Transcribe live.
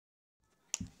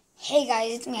Hey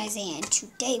guys, it's me Isaiah, and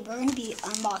today we're going to be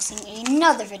unboxing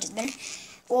another fidget spinner.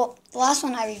 Well, the last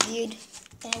one I reviewed,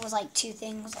 and it was like two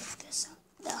things like this,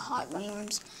 the hot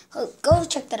worms. So go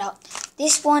check that out.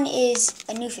 This one is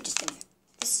a new fidget spinner.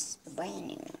 This is a brand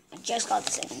new one. I just got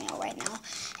this in the mail right now,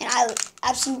 and I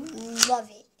absolutely love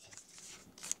it.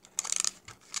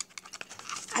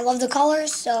 I love the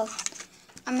colors, so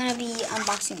I'm going to be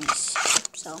unboxing this.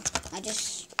 So I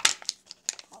just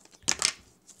popped it.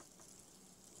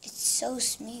 It's so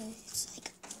smooth. It's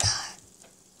like, God.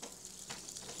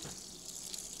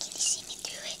 Can you see me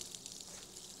through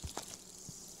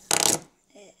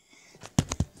it?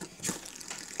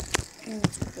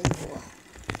 It's really cool.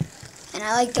 And I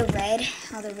like the red.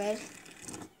 How the red.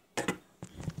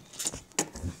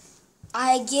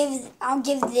 I'll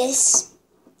give this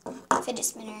fidget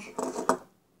spinner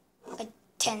a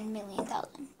 10 million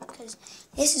thousand, because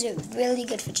this is a really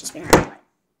good fidget spinner.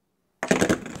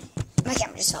 My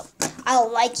camera just fell. I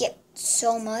like it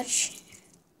so much.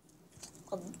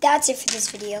 Well, that's it for this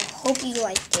video. Hope you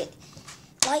liked it.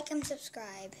 Like and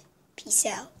subscribe. Peace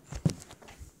out.